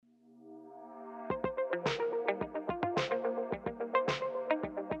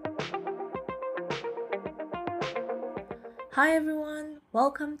Hi everyone,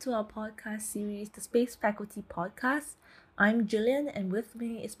 welcome to our podcast series, the Space Faculty Podcast. I'm Jillian, and with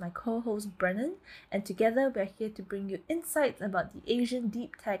me is my co-host Brennan, and together we're here to bring you insights about the Asian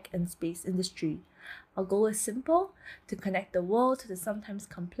deep tech and space industry. Our goal is simple: to connect the world to the sometimes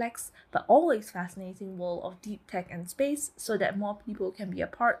complex but always fascinating world of deep tech and space so that more people can be a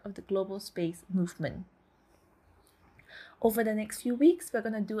part of the global space movement. Over the next few weeks, we're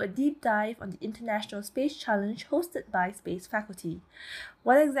going to do a deep dive on the International Space Challenge hosted by Space Faculty.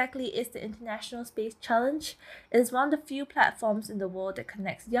 What exactly is the International Space Challenge? It is one of the few platforms in the world that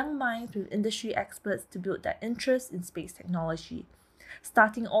connects young minds with industry experts to build their interest in space technology.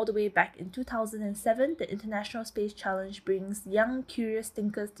 Starting all the way back in 2007, the International Space Challenge brings young, curious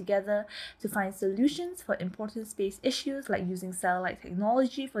thinkers together to find solutions for important space issues like using satellite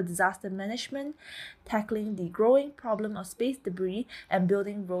technology for disaster management, tackling the growing problem of space debris, and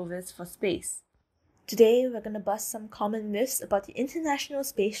building rovers for space. Today, we're going to bust some common myths about the International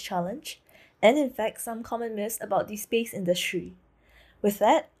Space Challenge, and in fact, some common myths about the space industry. With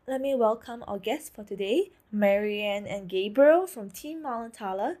that, let me welcome our guests for today, Marianne and Gabriel from Team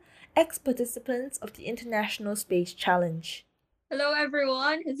Malantala, ex-participants of the International Space Challenge. Hello,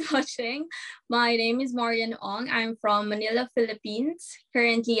 everyone who's watching. My name is Marian Ong. I'm from Manila, Philippines,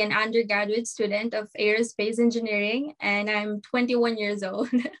 currently an undergraduate student of aerospace engineering, and I'm 21 years old.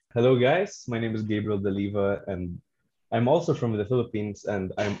 Hello, guys. My name is Gabriel Deliva, and I'm also from the Philippines,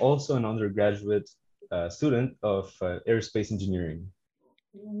 and I'm also an undergraduate student of aerospace engineering.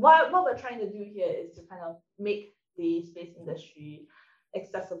 What we're trying to do here is to kind of make the space industry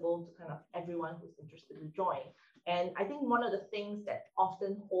accessible to kind of everyone who's interested to join. And I think one of the things that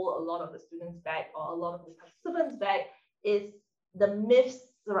often hold a lot of the students back or a lot of the participants back is the myths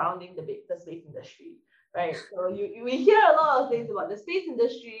surrounding the space industry, right? So we hear a lot of things about the space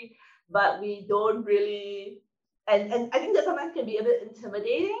industry, but we don't really, and I think that sometimes can be a bit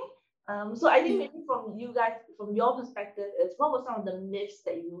intimidating. So I think maybe from you guys, from your perspective, is what were some of the myths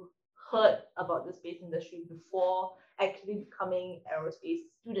that you heard about the space industry before actually becoming aerospace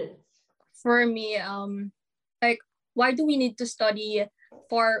students? For me, like, why do we need to study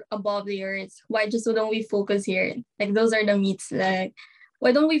far above the earth? Why just don't we focus here? Like, those are the myths. Like,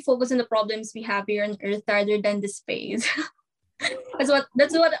 why don't we focus on the problems we have here on earth rather than the space?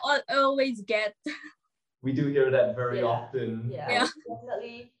 that's what I always get. We do hear that very often. Yeah,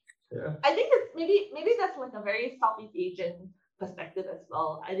 definitely. Yeah. I think it's maybe that's like a very Southeast Asian perspective as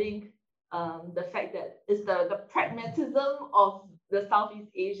well. I think the fact that it's the pragmatism of the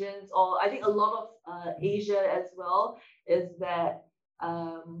Southeast Asians, or I think a lot of Asia as well, is that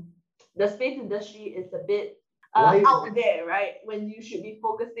the space industry is a bit out there, right? When you should be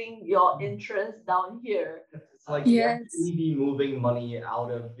focusing your interest down here. It's like we actually be moving money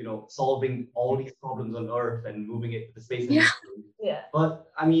out of, solving all these problems on Earth and moving it to the space industry. Yeah. But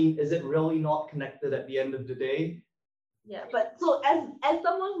I mean, is it really not connected at the end of the day? Yeah, but so as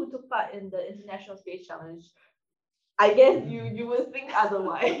someone who took part in the International Space Challenge, I guess you would think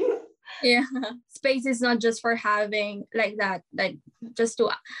otherwise. Yeah, space is not just for having like that, like just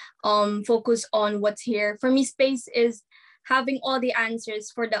to focus on what's here. For me, space is having all the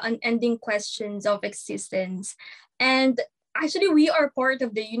answers for the unending questions of existence. And actually, we are part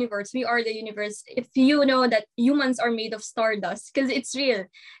of the universe. We are the universe. If you know that humans are made of stardust, because it's real,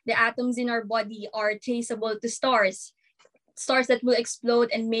 the atoms in our body are traceable to stars, stars that will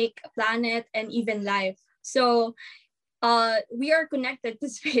explode and make a planet and even life. So we are connected to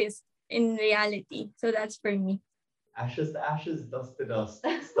space in reality. So that's for me. Ashes to ashes, dust to dust,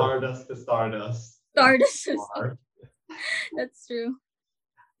 stardust to stardust. Stardust to stardust. That's true.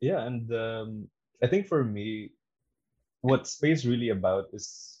 Yeah, and I think for me, what space really about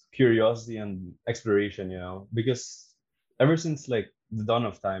is curiosity and exploration, because ever since like the dawn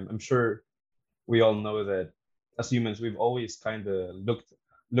of time, I'm sure we all know that as humans, we've always kind of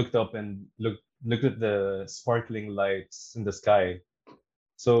looked up and looked at the sparkling lights in the sky.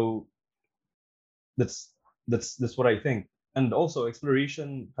 So that's what I think. And also,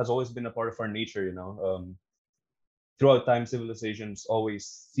 exploration has always been a part of our nature. Throughout time, civilizations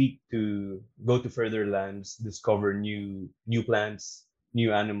always seek to go to further lands, discover new plants,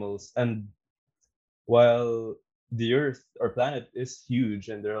 new animals. And while the Earth, our planet, is huge,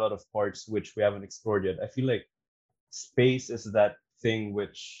 and there are a lot of parts which we haven't explored yet, I feel like space is that thing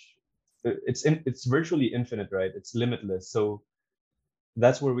which it's virtually infinite, right? It's limitless. So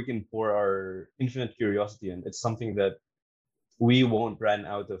that's where we can pour our infinite curiosity in. It's something that we won't run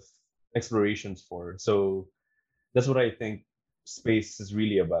out of explorations for. So that's what I think space is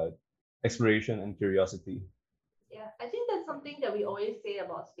really about. exploration and curiosity. Yeah, I think that's something that we always say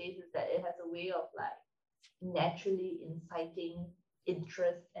about space is that it has a way of like naturally inciting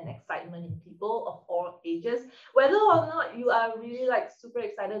interest and excitement in people of all ages, whether or not you are really like super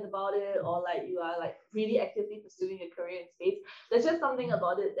excited about it or like you are like really actively pursuing a career in space. There's just something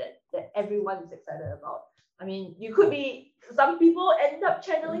about it that everyone is excited about. I mean, you could be, some people end up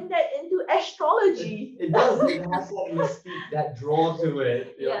channeling that into astrology. It does. It has that mystique, that draw to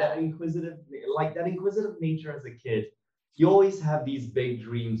it. You know, Yeah. that inquisitive nature as a kid. You always have these big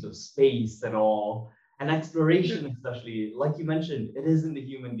dreams of space and all, and exploration, especially. Like you mentioned, it is in the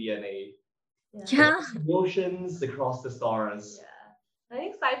human DNA. Yeah. The oceans across the stars. Yeah. I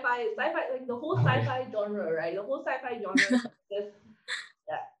think sci-fi, like the whole sci-fi genre, right? The whole sci-fi genre is just,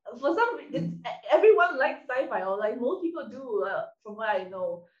 yeah. For some reason, everyone likes sci-fi, or like most people do, from what I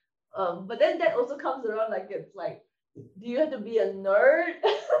know. But then that also comes around like it's like, do you have to be a nerd?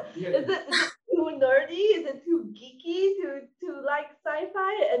 Is it too nerdy? Is it too geeky to like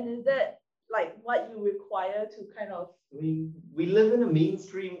sci-fi? And is that like what you require to kind of? I mean, we live in a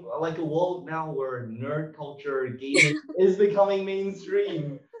mainstream, like a world now where nerd culture, gaming is becoming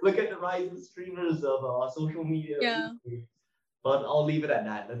mainstream. Look at the rise of streamers of social media. Yeah. But I'll leave it at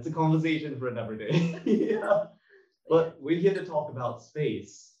that. That's a conversation for another day. Yeah. But we're here to talk about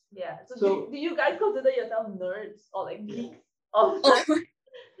space. Yeah. So, So- do you guys consider yourself nerds or like geeks? Or Oh,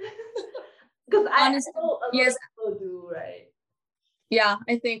 because I Honestly, know a lot yes. of people do, right? yeah,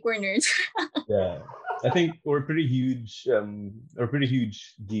 I think we're nerds. Yeah. I think we're pretty huge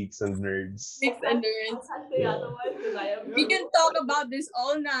geeks and nerds. Geeks and I nerds. can't say Yeah. otherwise because I am. We can talk about this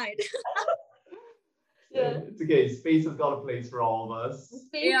all night. Yeah. It's okay. Space has got a place for all of us.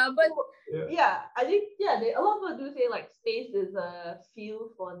 Space, Yeah, but yeah, I think a lot of people do say like space is a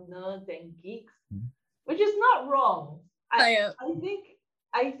field for nerds and geeks, Mhm. which is not wrong. I, I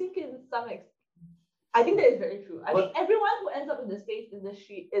think in some I think that is very true. I think But- everyone who ends up in the space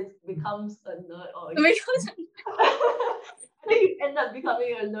industry becomes a nerd or a geek. because I think you end up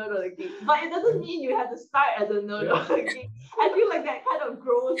becoming a nerd or a geek, but it doesn't mean you have to start as a nerd or a geek. I feel like that kind of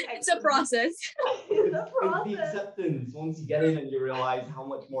grows. it's a process. It's a It's the process. acceptance once you get in and you realize how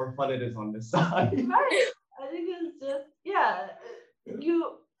much more fun it is on this side. Right. I think it's just, yeah.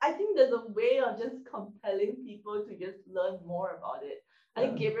 I think there's a way of just compelling people to just learn more about it. I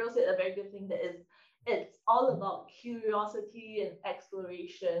think Yeah. Gabriel said a very good thing, that is, it's all about curiosity and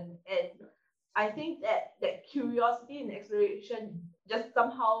exploration. And I think that curiosity and exploration just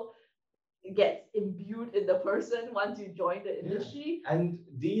somehow gets imbued in the person once you join the industry. And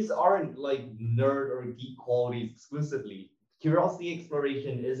these aren't like nerd or geek qualities exclusively. Curiosity,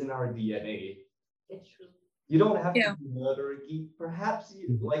 exploration is in our DNA. It's true. You don't have Yeah. to be nerd or a geek. Perhaps you,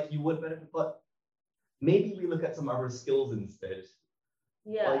 Mhm. like you would benefit, but maybe we look at some other skills instead.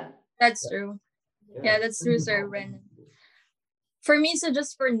 Yeah. Like, That's true. Yeah, that's true, Sir Brennan. For me, so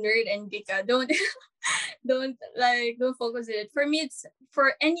just for nerd and geek, don't focus on it. For me, it's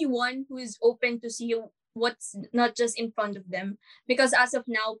for anyone who is open to see what's not just in front of them. Because as of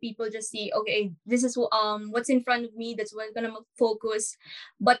now, people just see, okay, this is what's in front of me. That's what I'm gonna focus.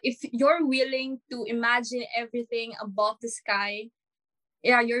 But if you're willing to imagine everything above the sky,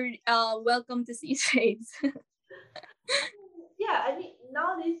 yeah, you're welcome to see space. Yeah, I mean,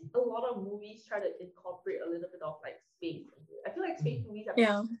 nowadays a lot of movies try to incorporate a little bit of like space into it. I feel like space movies are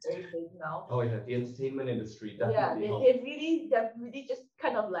Yeah. very big now. oh yeah, the entertainment industry Yeah, definitely helps. they're really just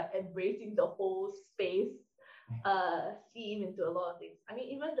kind of like embracing the whole space theme into a lot of things. I mean,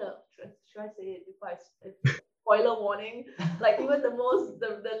 even should I say it before spoiler warning, like even the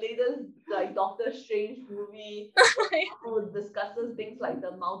latest like Doctor Strange movie who discusses things like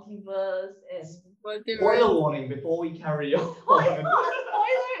the multiverse and Spoiler warning before we carry on. well, it's not a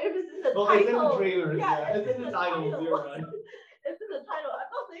spoiler if it's in the Well, title. it's in the trailers, yeah. It's in the title. titles, you're right. It's in the title. I'm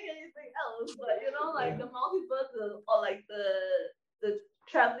not saying anything else, but you know, like the multiverse or like the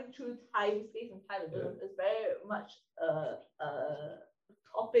traveling through time, space and time is very much a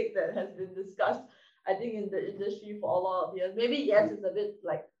topic that has been discussed, I think, in the industry for a lot of years. Maybe yes, it's a bit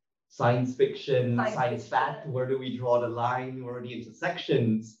like Science fiction, science fact, where do we draw the line? Where are the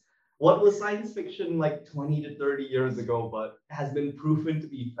intersections? What was science fiction like 20 to 30 years ago, but has been proven to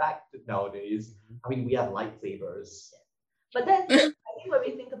be fact nowadays? I mean, we have lightsabers. But then I think when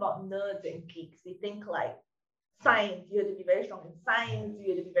we think about nerds and geeks, we think like science, you have to be very strong in science, you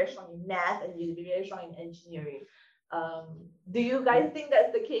have to be very strong in math, and you have to be very strong in engineering. Do you guys think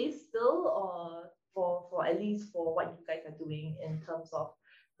that's the case still, or for at least for what you guys are doing in terms of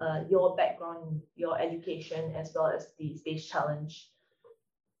your background, your education, as well as the space challenge?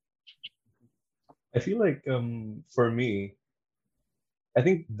 I feel like for me, I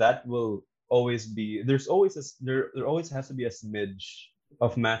think that will always be, there always has to be a smidge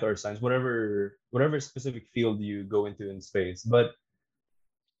of math or science, whatever specific field you go into in space. But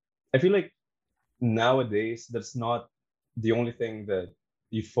I feel like nowadays that's not the only thing that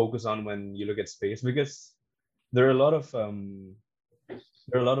you focus on when you look at space, because there are a lot of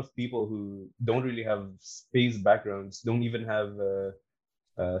people who don't really have space backgrounds, don't even have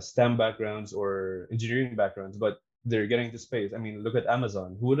STEM backgrounds or engineering backgrounds, but they're getting into space. I mean, look at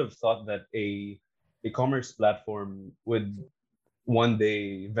Amazon. Who would have thought that a commerce platform would one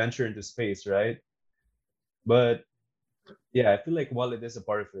day venture into space, right? But yeah, I feel like while it is a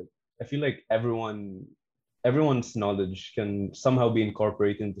part of it, I feel like everyone's knowledge can somehow be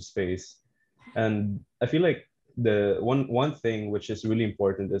incorporated into space. And I feel like the one thing which is really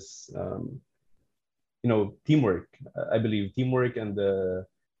important is teamwork. I believe teamwork and the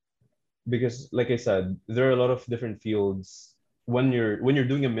because like I said, there are a lot of different fields. When you're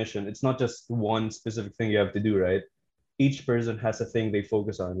doing a mission, it's not just one specific thing you have to do, right? Each person has a thing they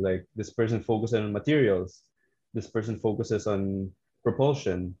focus on. Like this person focuses on materials, this person focuses on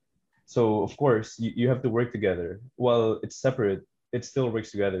propulsion. So of course you have to work together. While it's separate, it still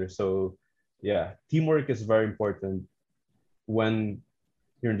works together. So yeah, teamwork is very important when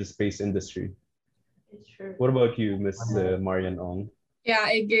you're in the space industry. It's true. What about you, Miss Marian Ong? Yeah,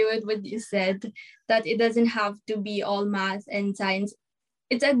 I agree with what you said, that it doesn't have to be all math and science.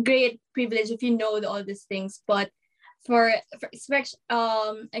 It's a great privilege if you know all these things, but for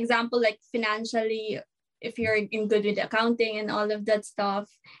example, like financially, if you're in good with accounting and all of that stuff,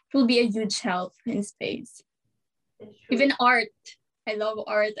 it will be a huge help in space. It's true. Even art. I love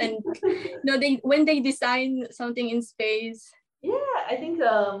art, and when they design something in space. Yeah, I think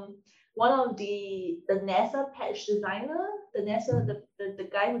one of the NASA patch designer, the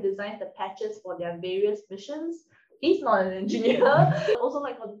guy who designed the patches for their various missions, he's not an engineer. Also,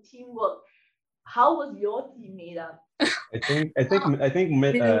 like on teamwork, how was your team made up? I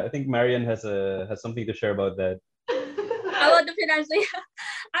think Marian has something to share about that. About the financial,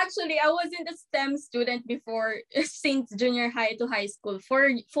 actually, I wasn't a STEM student before, since junior high to high school.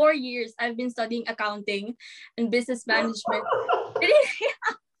 For 4 years, I've been studying accounting and business management.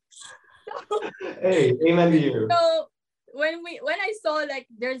 Hey, amen to you. So when I saw like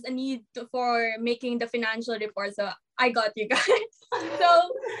there's a need for making the financial report, so I got you guys.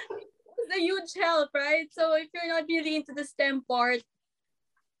 So it's a huge help, right? So if you're not really into the STEM part,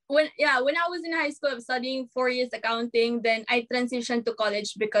 when I was in high school, I was studying 4 years accounting. Then I transitioned to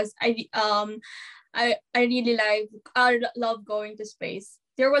college because I really love going to space.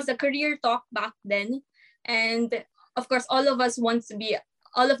 There was a career talk back then, and of course, all of them wants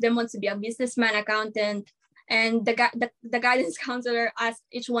to be a businessman, accountant, and the guidance counselor asked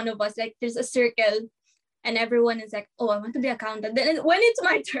each one of us, like, there's a circle, and everyone is like, oh, I want to be accountant. Then when it's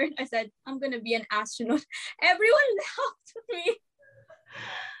my turn, I said, I'm gonna be an astronaut. Everyone laughed at me.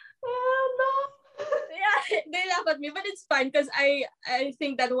 Oh no. Yeah, they laugh at me, but it's fine because I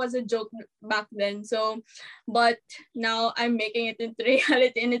think that was a joke back then. So, but now I'm making it into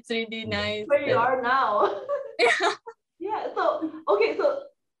reality, and it's really nice. Where you are now. Yeah. Yeah. So okay. So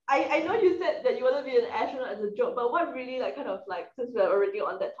I know you said that you want to be an astronaut as a joke, but what really like kind of like, since we're already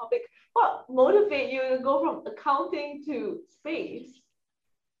on that topic, what motivate you to go from accounting to space?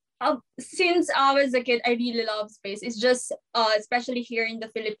 Since I was a kid, I really love space. It's just, especially here in the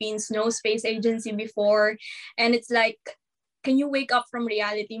Philippines, no space agency before, and it's like, can you wake up from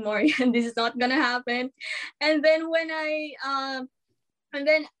reality more? And this is not gonna happen. And then when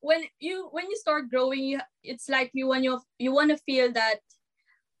you start growing, it's like you want to feel that.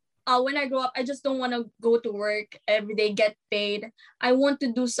 When I grow up, I just don't want to go to work every day, get paid. I want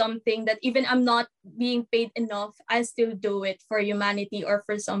to do something that even I'm not being paid enough, I still do it for humanity or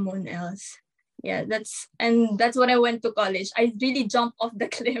for someone else. Yeah, that's what I went to college. I really jumped off the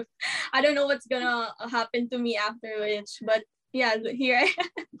cliff. I don't know what's gonna happen to me afterwards, but yeah, here I am.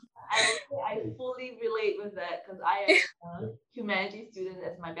 I fully relate with that because I am a humanities student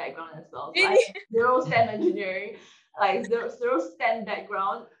as my background as well. So I Really? have zero STEM engineering, like zero STEM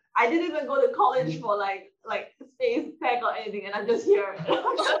background. I didn't even go to college for like space tech or anything, and I'm just here.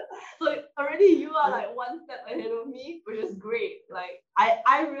 So already you are like one step ahead of me, which is great. Like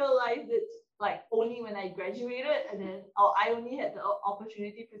I realized it like only when I graduated, and then I only had the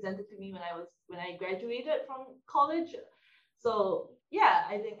opportunity presented to me when I graduated from college. So yeah,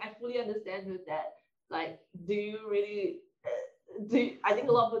 I think I fully understand with that. Like, do you really I think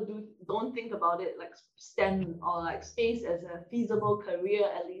a lot of people don't think about it like STEM or like space as a feasible career,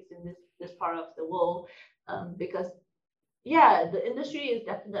 at least in this part of the world, because yeah, the industry is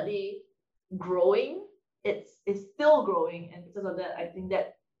definitely growing, it's still growing, and because of that, I think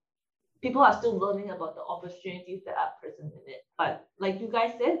that people are still learning about the opportunities that are present in it. But like you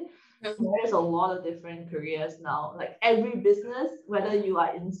guys said, there's a lot of different careers now. Like every business, whether you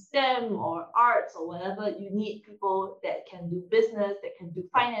are in STEM or arts or whatever, you need people that can do business, that can do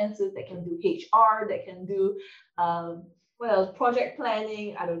finances, that can do HR, that can do project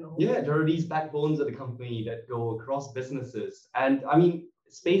planning. I don't know. Yeah, there are these backbones of the company that go across businesses. And I mean,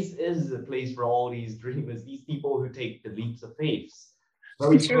 space is a place for all these dreamers, these people who take the leaps of faith,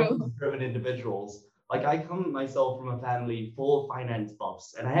 very driven individuals. Like I come myself from a family full of finance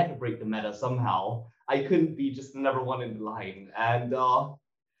buffs, and I had to break the meta somehow. I couldn't be just the number one in the line. And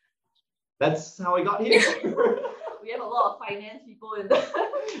that's how I got here. We have a lot of finance people in the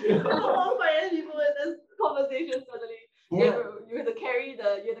a lot of finance people in this conversation suddenly. Yeah. You have to carry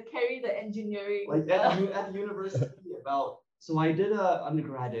the engineering. Like at university, so I did a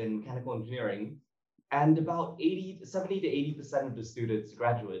undergrad in mechanical engineering, and about 70 to 80% of the students,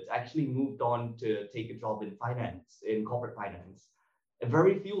 graduates, actually moved on to take a job in finance, in corporate finance. And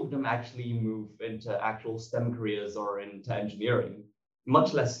very few of them actually move into actual STEM careers or into engineering,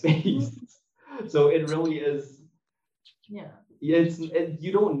 much less space. So it really is. Yeah.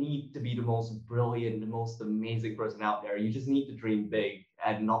 You don't need to be the most brilliant, the most amazing person out there. You just need to dream big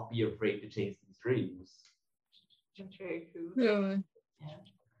and not be afraid to chase these dreams. That's very true. Yeah.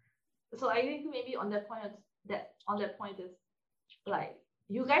 So I think maybe on that point is like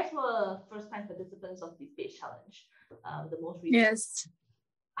you guys were first-time participants of the Space Challenge, the most recent. Yes.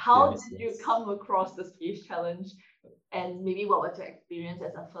 How did you come across the Space Challenge, and maybe what was your experience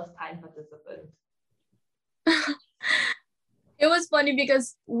as a first-time participant? It was funny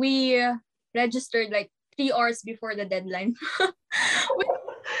because we registered like 3 hours before the deadline.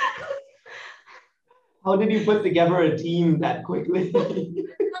 How did you put together a team that quickly?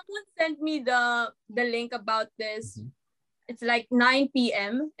 Someone sent me the link about this. It's like 9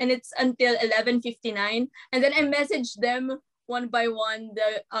 p.m. and it's until 11:59. And then I messaged them one by one,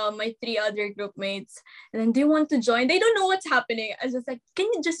 my 3 other group mates. And then, do you want to join? They don't know what's happening. I was just like, can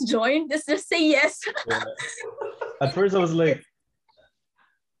you just join? Just say yes. Yeah. At first I was like,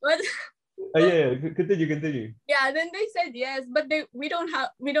 what? Yeah, continue. Yeah, then they said yes, but we don't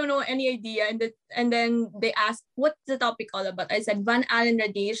know any idea. And then they asked, what's the topic all about? I said Van Allen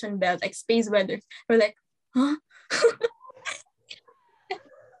radiation belt, like space weather. We're like, huh?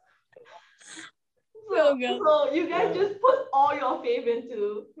 So you guys just put all your faith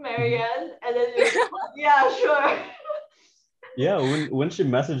into Marianne, and then you're like, yeah, sure. Yeah, when she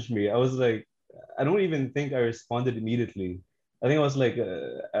messaged me, I was like, I don't even think I responded immediately. I think I was like,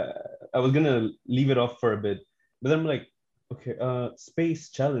 I was gonna leave it off for a bit, but then I'm like, okay,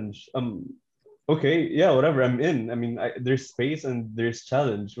 space challenge. Okay, yeah, whatever. I'm in. I mean, there's space and there's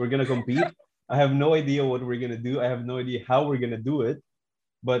challenge. We're gonna compete. I have no idea what we're gonna do. I have no idea how we're gonna do it,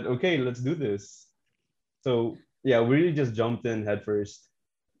 but okay, let's do this. So yeah, we really just jumped in head first.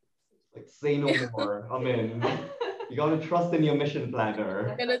 Like, say no more. I'm in. You gotta trust in your mission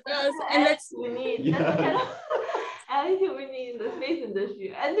planner. Gotta trust, and that's we need. Yeah. I think we need in the space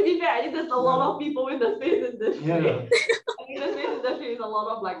industry. And to be fair, I think there's a lot of people in the space industry. Yeah. I think the space industry is a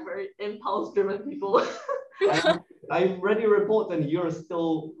lot of like very impulse-driven people. I read your report and you're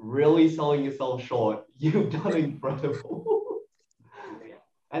still really selling yourself short. You've done incredible.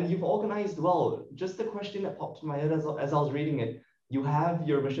 And you've organized well. Just a question that popped to my head as I was reading it. You have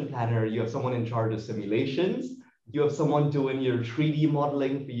your mission planner, you have someone in charge of simulations, you have someone doing your 3D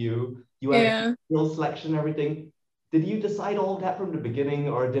modeling for you, you have skill selection, everything. Did you decide all that from the beginning,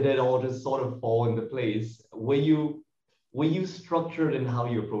 or did it all just sort of fall into place? Were you structured in how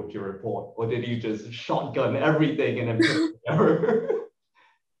you approach your report, or did you just shotgun everything and then put it together?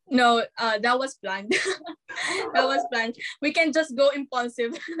 No, that was planned. That was planned. We can just go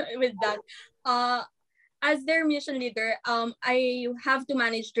impulsive with that. As their mission leader, I have to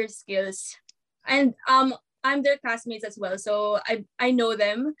manage their skills, and I'm their classmates as well, so I know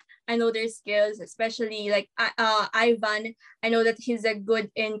them. I know their skills, especially like Ivan. I know that he's a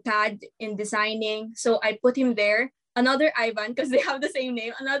good in CAD, in designing, so I put him there. Another Ivan, because they have the same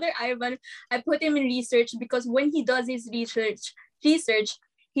name. Another Ivan, I put him in research because when he does his research, he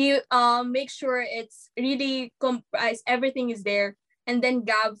makes sure it's really comprised. Everything is there. And then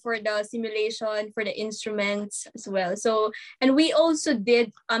Gab for the simulation, for the instruments as well. So, and we also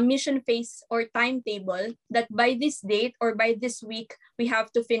did a mission phase or timetable that by this date or by this week, we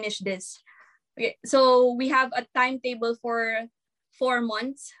have to finish this. Okay. So we have a timetable for 4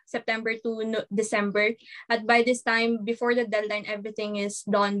 months, September to December. And by this time, before the deadline, everything is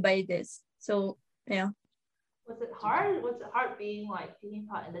done by this. So, yeah. Was it hard? Was it hard being like taking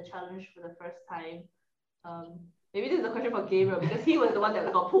part in the challenge for the first time? Maybe this is a question for Gabriel because he was the one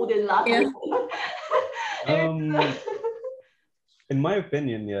that got pulled in last Yeah. week. In my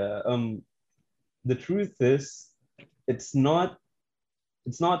opinion, yeah. The truth is, it's not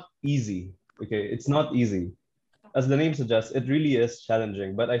easy. Okay, it's not easy. As the name suggests, it really is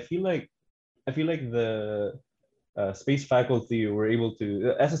challenging. But I feel like the space faculty were able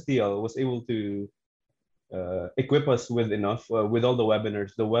to SSTL was able to equip us with enough with all the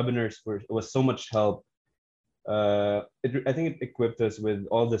webinars. The webinars was so much help. I think it equipped us with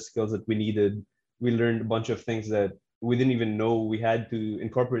all the skills that we needed. We learned a bunch of things that we didn't even know we had to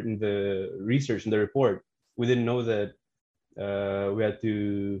incorporate in the research in the report. We didn't know that we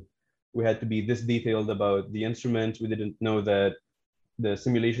had to be this detailed about the instruments. We didn't know that the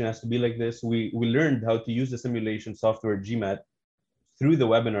simulation has to be like this. We learned how to use the simulation software GMAT through the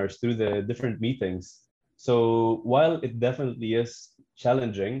webinars, through the different meetings. So while it definitely is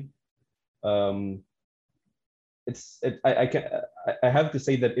challenging, um, I have to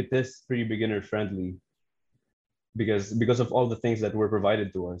say that it is pretty beginner friendly because of all the things that were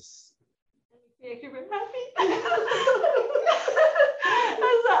provided to us. Makes you very happy.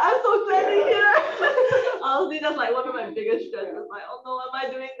 I'm so glad to hear. Honestly, that's like one of my biggest stresses. Like, oh no, am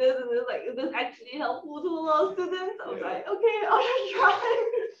I doing this? And it's like, is this actually helpful to a lot of students? I was like, okay, I'll just try.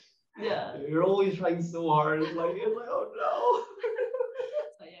 Yeah. You're always trying so hard. It's like oh no.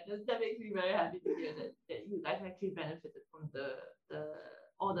 So yeah, that makes me very happy to hear that you guys actually benefited from the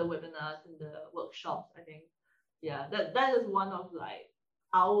all the webinars and the workshops. I think yeah, that is one of like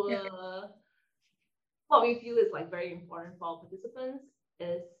our what we feel is like very important for our participants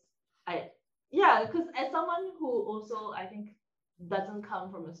is because as someone who also I think doesn't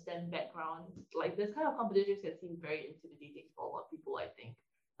come from a STEM background, like this kind of competitions can seem very intimidating for a lot of people. I think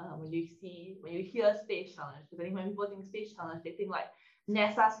when you hear space challenge, because I think when people think space challenge, they think like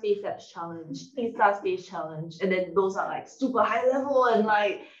NASA SpaceX challenge, ESA space challenge, and then those are like super high level and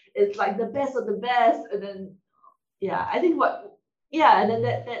like it's like the best of the best, and then I think and then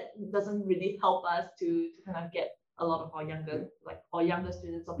that doesn't really help us to kind of get a lot of our younger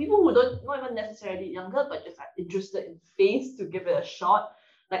students or people who don't not even necessarily younger but just like interested in space to give it a shot.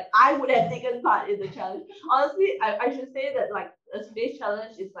 Like I would have taken part in the challenge. Honestly, I should say that like a space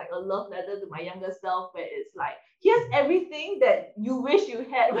challenge is like a love letter to my younger self where it's like here's everything that you wish you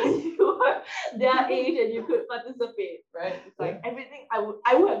had when you were their age and you could participate, right? It's like everything I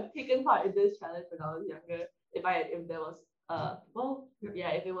would have taken part in this challenge when I was younger if there was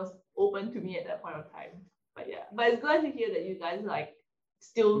if it was open to me at that point of time. But it's glad to hear that you guys like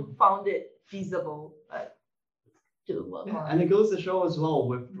still found it feasible to work on. And it goes to show as well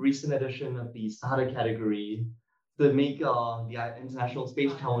with recent edition of the starter category to make the International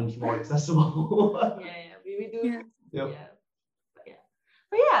Space Challenge more accessible. We do. Yeah.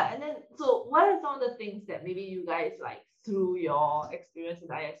 And then so what are some of the things that maybe you guys like through your experience in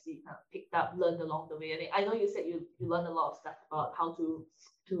ISC kind of picked up, learned along the way? I know you said you learned a lot of stuff about how to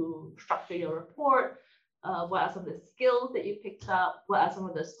structure your report. What are some of the skills that you picked up? What are some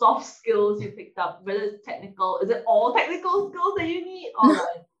of the soft skills you picked up? Whether it's technical, is it all technical skills that you need, or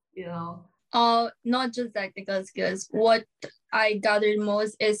like not just technical skills. What I gathered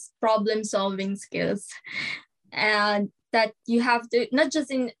most is problem solving skills, and that you have to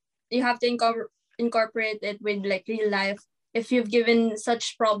incorporate it with like real life. If you've given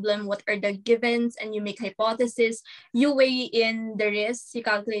such problem, what are the givens, and you make hypothesis, you weigh in the risks, you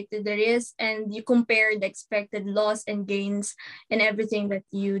calculate the risk, and you compare the expected loss and gains and everything that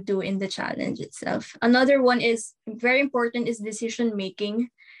you do in the challenge itself. Another one is very important is decision making.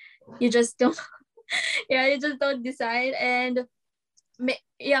 You just don't decide, and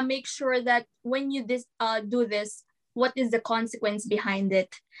make sure that when you do this, what is the consequence behind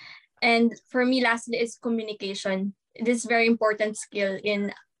it. And for me, lastly, is communication. This is very important skill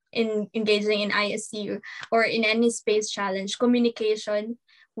in engaging in ISC or in any space challenge. Communication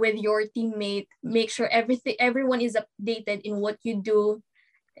with your teammate, make sure everyone is updated in what you do,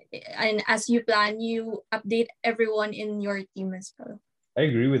 and as you plan, you update everyone in your team as well. I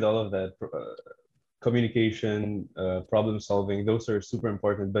agree with all of that. Communication, problem solving, those are super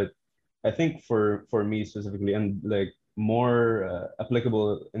important. But I think for me specifically, and like more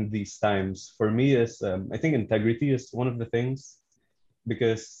applicable in these times, for me is I think integrity is one of the things,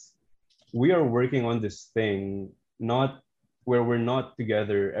 because we are working on this thing not where we're not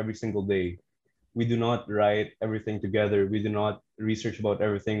together every single day. We do not write everything together. We do not research about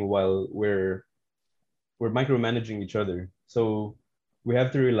everything while we're micromanaging each other. So we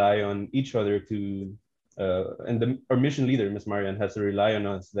have to rely on each other to our mission leader, Miss Marian, has to rely on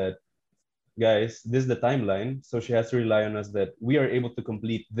us that, guys, this is the timeline. So she has to rely on us that we are able to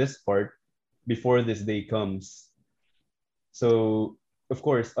complete this part before this day comes. So of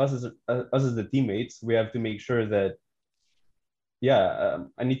course, us as the teammates, we have to make sure that yeah,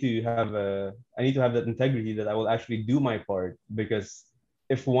 I need to have that integrity that I will actually do my part, because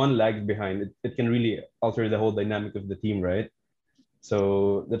if one lags behind, it can really alter the whole dynamic of the team, right?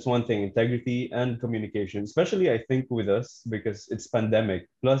 So that's one thing, integrity and communication, especially I think with us because it's pandemic.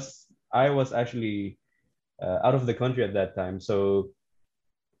 Plus, I was actually out of the country at that time, so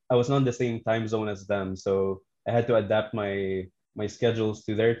I was not in the same time zone as them. So I had to adapt my schedules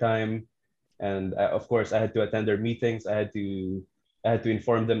to their time, and of course, I had to attend their meetings. I had to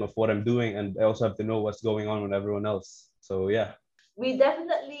inform them of what I'm doing, and I also have to know what's going on with everyone else. So yeah. We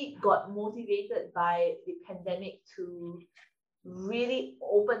definitely got motivated by the pandemic to really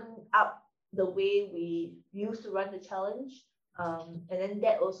open up the way we used to run the challenge. And then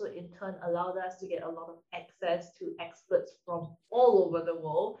that also in turn allowed us to get a lot of access to experts from all over the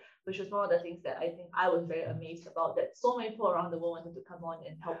world, which was one of the things that I think I was very amazed about, that so many people around the world wanted to come on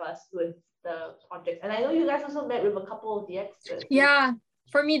and help us with the project. And I know you guys also met with a couple of the experts. Yeah,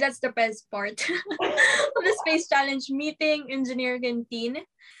 for me, that's the best part of the Space Challenge, meeting Engineer Canteen.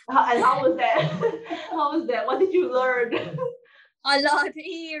 And how was that? How was that? What did you learn? A lot.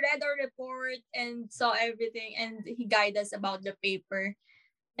 He read our report and saw everything, and he guided us about the paper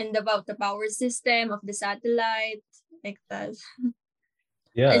and about the power system of the satellite, like that.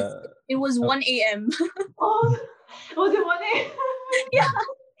 Yeah. It was 1 a.m. Oh, was it 1 a.m.? Yeah.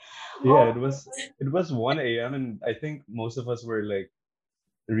 Yeah, it was 1 a.m. and I think most of us were like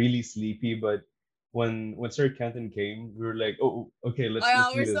really sleepy, but when Sir Canton came, we were like, oh, okay, let's do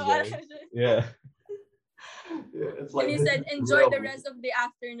We're this, so guys. Yeah. Yeah, it's And like he this said, is enjoy the real. rest of the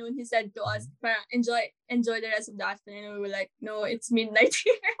afternoon. He said to us, parang, enjoy the rest of the afternoon. And we were like, no, it's midnight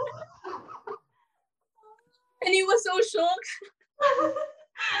here. And he was so shocked.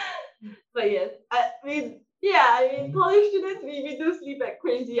 But yes, I mean, college students, we do sleep at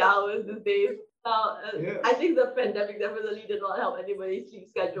crazy hours these days. Now, Yeah. I think the pandemic definitely did not help anybody's sleep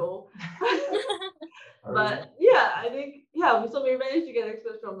schedule. But yeah, I think so we managed to get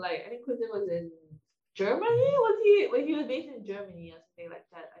experts from, like, I think Quinton was in Germany. He was based in Germany or something like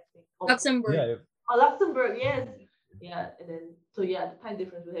that, I think. Luxembourg. Yeah. Oh, Luxembourg, yes. Yeah, and then so yeah, the time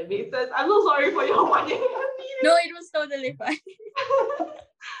difference would have made sense. I'm so sorry for your 1 a.m. meeting. No, it was totally fine.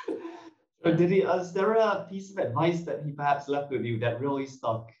 Is there a piece of advice that he perhaps left with you that really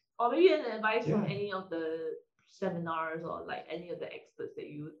stuck? Or maybe an advice from Yeah. any of the seminars or like any of the experts that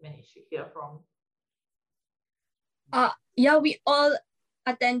you managed to hear from. Yeah, we all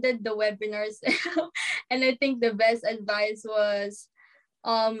attended the webinars. And I think the best advice was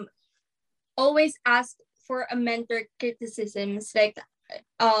always ask for a mentor criticisms, like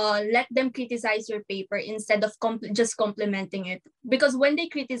let them criticize your paper instead of just complimenting it, because when they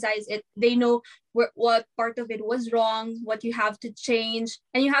criticize it, they know what part of it was wrong, what you have to change,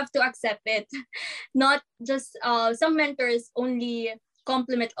 and you have to accept it. Not just some mentors only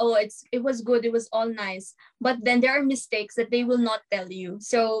compliment, oh, it was good, it was all nice, but then there are mistakes that they will not tell you.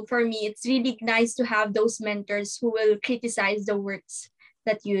 So for me, it's really nice to have those mentors who will criticize the works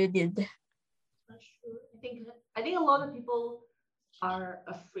that you did. That's true. I think a lot of people are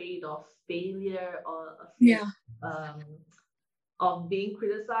afraid of failure or afraid of being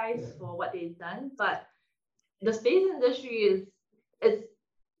criticized for what they've done. But the space industry it's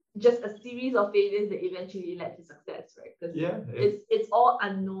just a series of failures that eventually led to success, right? Because it's all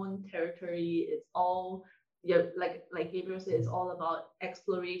unknown territory. It's all like Gabriel said, it's all about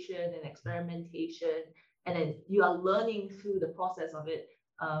exploration and experimentation, and then you are learning through the process of it.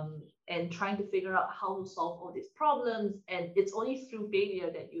 And trying to figure out how to solve all these problems. And it's only through failure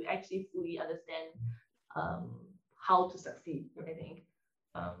that you actually fully understand how to succeed, I think.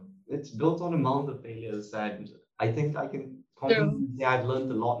 It's built on a amount of failures, and I think I can confidently say I've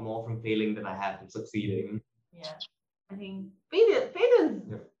learned a lot more from failing than I have from succeeding. Yeah, I think failure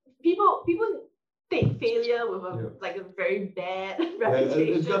people take failure with like a very bad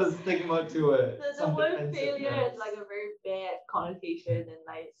reputation. It's got a stigma to it. The word failure has like a very bad connotation and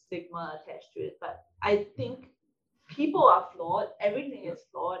like stigma attached to it. But I think people are flawed. Everything is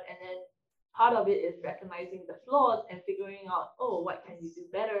flawed, and then part of it is recognizing the flaws and figuring out, oh, what can you do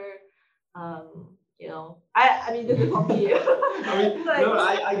better? I mean, this is for me.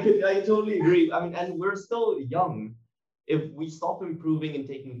 I totally agree. I mean, and we're still young. If we stop improving and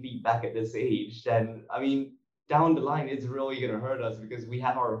taking feedback at this age, then I mean, down the line, it's really gonna hurt us because we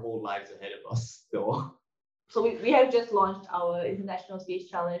have our whole lives ahead of us still. So we have just launched our International Space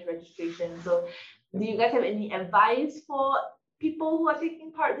Challenge registration. So do you guys have any advice for people who are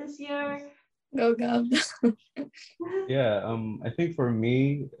taking part this year? Go, Gab. Yeah, I think for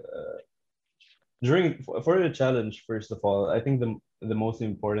me, for the challenge, first of all, I think the most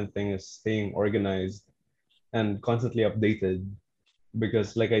important thing is staying organized and constantly updated,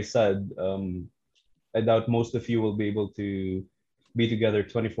 because like I said, I doubt most of you will be able to be together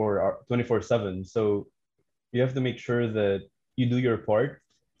 24/7. So you have to make sure that you do your part.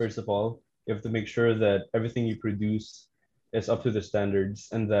 First of all, you have to make sure that everything you produce is up to the standards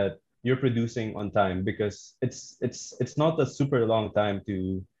and that you're producing on time, because it's not a super long time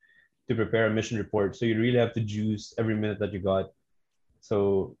to prepare a mission report. So you really have to juice every minute that you got.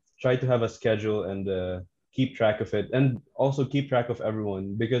 So try to have a schedule and keep track of it, and also keep track of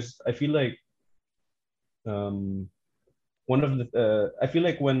everyone, because I feel like um, I feel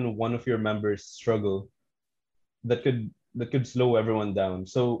like when one of your members struggle, that could slow everyone down.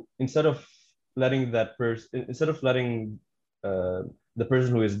 So instead of letting uh, the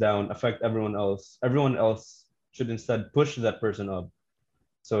person who is down affect everyone else should instead push that person up.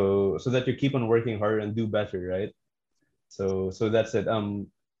 So that you keep on working harder and do better, right? So that's it.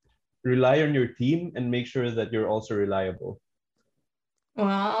 Rely on your team and make sure that you're also reliable.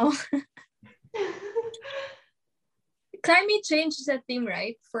 Wow. Climate change is a theme,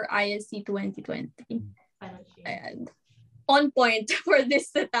 right, for ISC 2020. Climate change. And on point for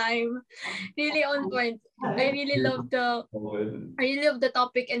this time. Really on point. I really love the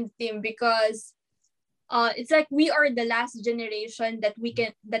topic and theme, because it's like we are the last generation that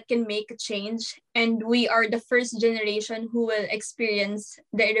can make a change, and we are the first generation who will experience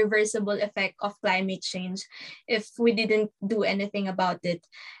the irreversible effect of climate change if we didn't do anything about it.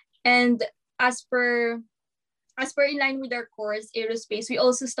 And as per in line with our course, aerospace, we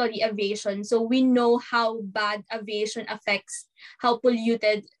also study aviation. So we know how bad aviation affects, how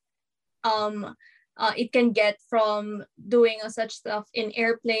polluted it can get from doing such stuff in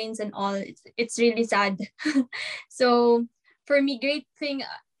airplanes and all. It's really sad. So for me, great thing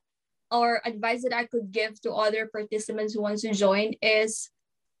or advice that I could give to other participants who wants to join is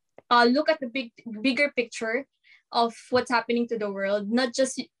look at the bigger picture of what's happening to the world.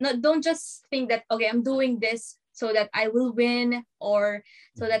 Don't just think that, okay, I'm doing this so that I will win, or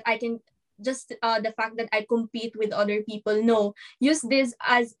so that I can just the fact that I compete with other people. No, use this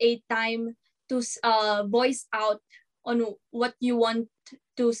as a time to voice out on what you want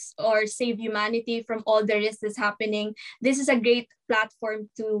to or save humanity from all the risks that's happening. This is a great platform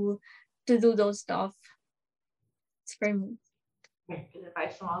to do those stuff. It's for me. Good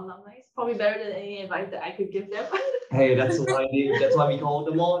advice from our alumni. It's probably better than any advice that I could give them. Hey, that's why we call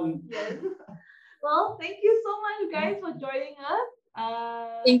them on. Yes. Well, thank you so much, guys, for joining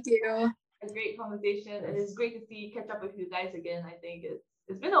us. Thank you. A great conversation, and it's great to catch up with you guys again. I think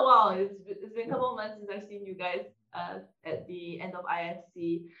it's been a while. It's been a couple of months since I've seen you guys at the end of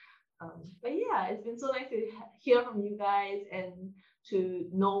ISC. But yeah, it's been so nice to hear from you guys and to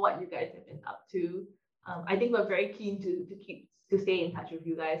know what you guys have been up to. I think we're very keen to stay in touch with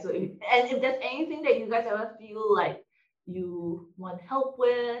you guys. So if there's anything that you guys ever feel like you want help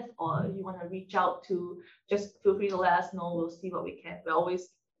with, or you want to reach out to, just feel free to let us know. We'll see what we can.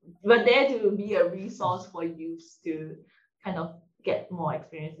 We're there to be a resource for youths to kind of get more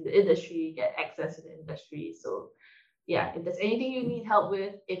experience in the industry, get access to the industry. So yeah, if there's anything you need help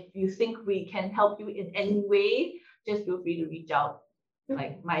with, if you think we can help you in any way, just feel free to reach out.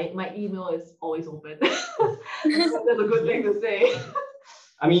 Like my email is always open. That's a good thing to say.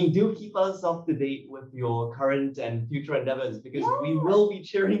 I mean, do keep us up to date with your current and future endeavors, because we will be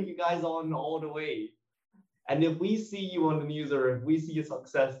cheering you guys on all the way. And if we see you on the news, or if we see a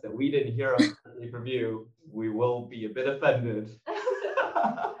success that we didn't hear on the review, we will be a bit offended.